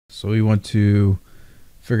So we want to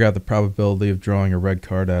figure out the probability of drawing a red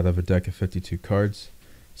card out of a deck of 52 cards.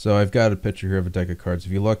 So I've got a picture here of a deck of cards.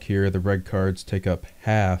 If you look here, the red cards take up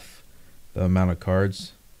half the amount of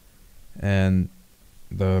cards, and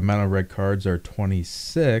the amount of red cards are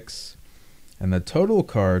 26, and the total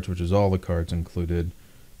cards, which is all the cards included,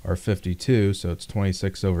 are 52, so it's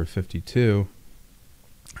 26 over 52.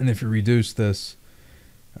 And if you reduce this,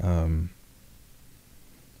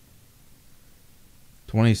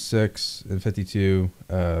 26 and 52,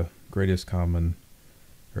 greatest common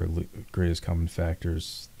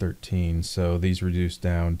factors 13, so these reduce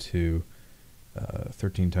down to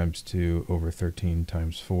 13 times 2 over 13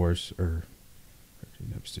 times 4, or 13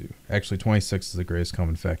 times 2. Actually, 26 is the greatest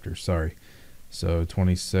common factor, sorry. So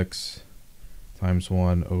 26 times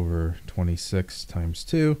 1 over 26 times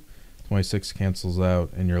 2. 26 cancels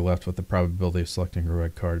out, and you're left with the probability of selecting a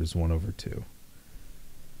red card is 1 over 2.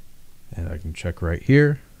 And I can check right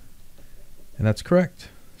here, and that's correct.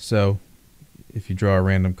 So if you draw a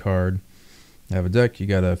random card, have a deck, you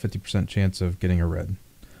got a 50% chance of getting a red.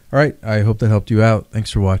 All right, I hope that helped you out.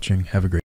 Thanks for watching. Have a great